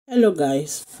Hello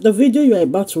guys, the video you are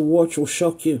about to watch will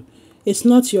shock you. It's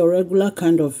not your regular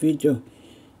kind of video.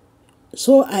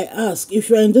 So I ask, if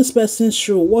you are in this person's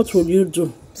shoe, what will you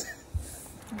do?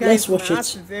 Guys, let's watch it.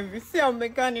 See a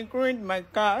mechanic ruined my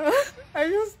car. I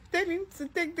just tell him to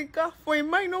take the car for a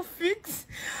minor fix.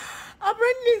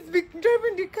 Apparently he's been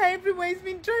driving the car everywhere. He's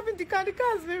been driving the car. The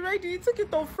car has been riding. He took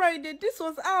it on Friday. This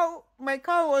was how my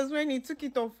car was when he took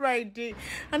it on Friday.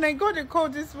 And I got a call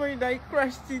this morning that I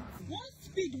crashed it. What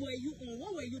speed were you on?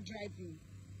 What were you driving?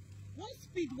 What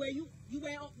speed were you? You were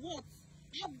on what?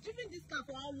 I've driven this car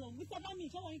for how long? Mr. Mami,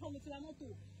 someone come to the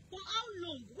motor. For how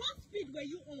long? What speed were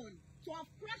you on to have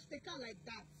crashed the car like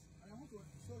that? I want to,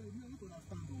 sorry, you need to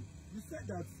understand though. You said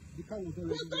that the car was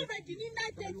already ready.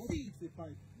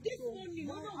 This morning,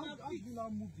 how did you now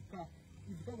move the car?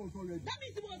 If the car was already. That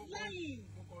means he was lying.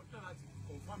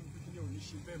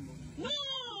 No,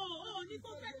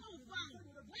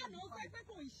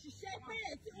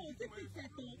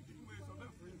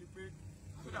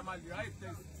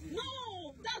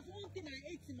 no, that's one thing I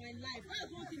hate in my life.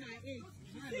 That's one thing I hate.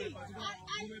 See,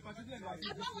 I know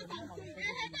what I'm saying.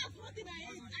 That's one thing I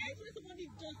hate. I hate when somebody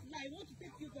just lie, want to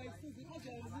take you for a fool because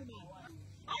you're a woman.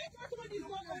 I hate when somebody is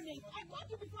not honest. I called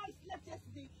you before I slept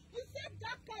yesterday. You said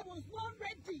that car was not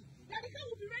ready. That the car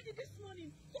will be ready this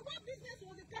morning. So what business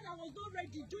was the car that was not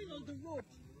ready doing on the road?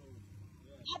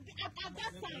 At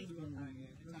that time.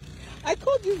 I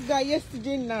called this guy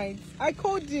yesterday night. I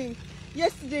called him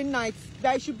yesterday night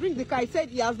that I should bring the car. He said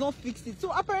he has not fixed it.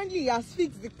 So apparently he has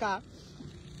fixed the car.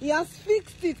 He has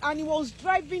fixed it and he was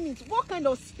driving it. What kind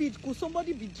of speed could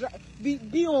somebody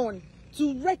be on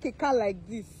to wreck a car like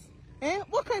this?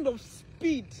 What kind of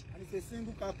speed? And it's a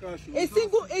single car crash. A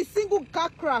single car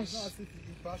crash.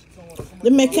 The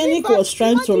mechanic was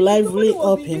trying to lively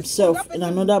up himself in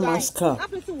another man's car. That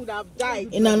person would have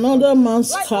died. In another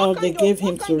man's car, they gave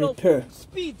him to repair.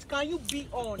 Speed can you be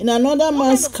on? In another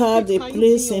man's car, they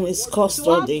placed in his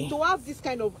custody. To have this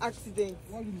kind of accident.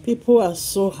 People are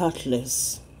so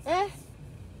heartless. Let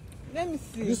me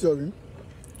see. This your rim?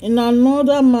 In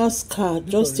another man's car,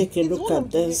 just take a look at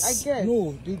this.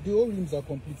 No, the whole rims are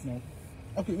complete now.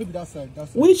 Okay, maybe that side.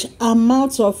 Which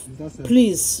amount of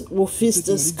please will fix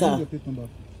this car? No.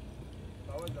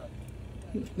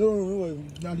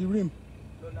 Now the rim.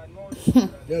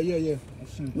 Yeah.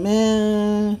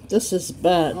 Man, this is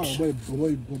bad.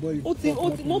 Boy.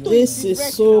 This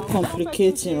is so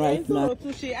complicating right now.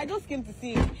 I just came to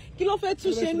see.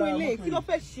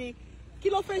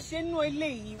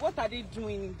 What are they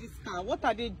doing in this car? What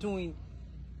are they doing?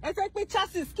 It's like my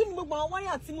chassis.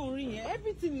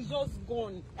 Everything is just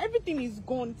gone. Everything is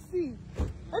gone. See,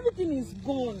 everything is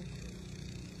gone.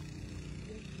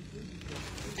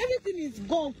 Everything is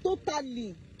gone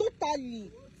totally.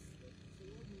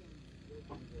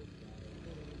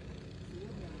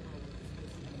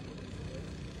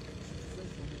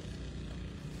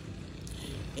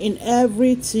 In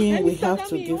everything, we have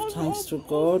to give thanks to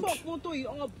God.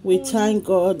 We thank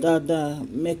God that the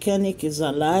mechanic is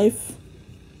alive.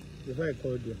 Before I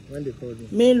called you, when they called you.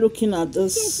 Me looking at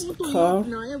this car,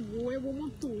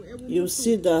 you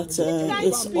see that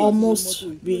it's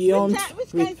almost beyond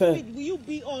repair.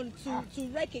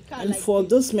 And for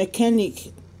this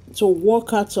mechanic to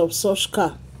walk out of such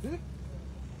car,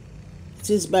 it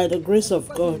is by the grace of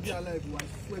God.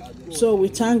 So we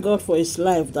thank God for his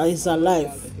life, that he's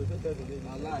alive.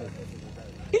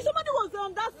 If somebody was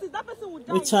on that seat, that person would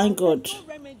die. We thank God.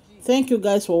 Thank you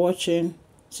guys for watching.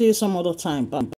 See you some other time. Bye.